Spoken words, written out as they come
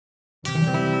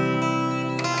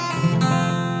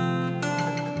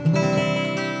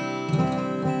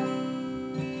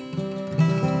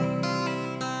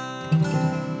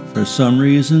For some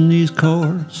reason these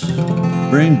chords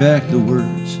bring back the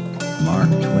words Mark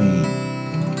Twain.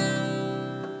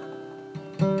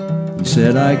 He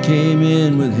said, I came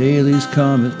in with Halley's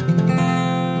Comet,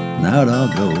 and out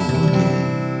I'll go again.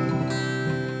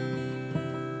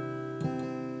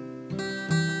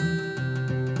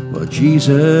 Well,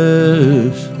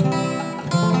 Jesus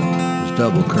was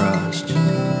double-crossed.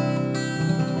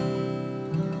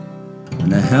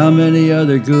 And how many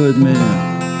other good men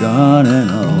gone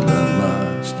and all but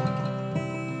lost.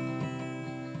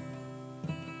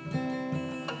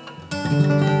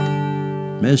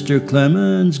 Mr.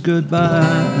 Clemens, goodbye.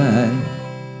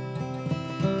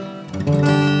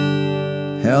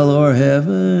 Hell or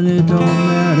heaven, it don't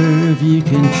matter if you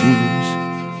can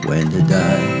choose when to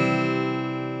die.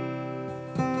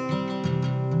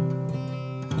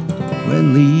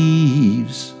 When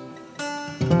leaves,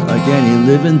 like any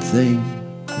living thing,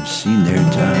 have seen their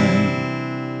time,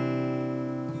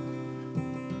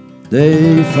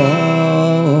 they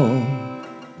fall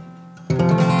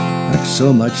like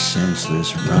so much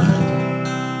senseless rhyme.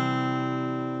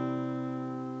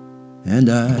 And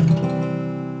I,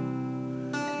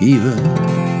 even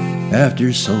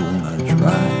after so much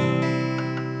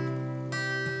rhyme,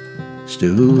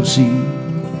 still see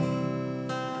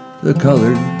the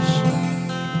colors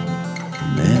of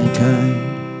mankind.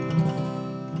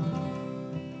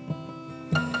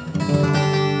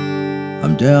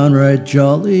 I'm downright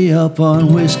jolly up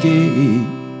on whiskey,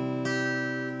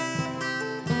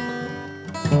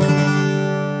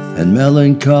 and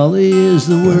melancholy is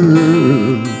the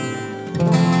world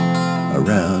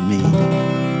around me.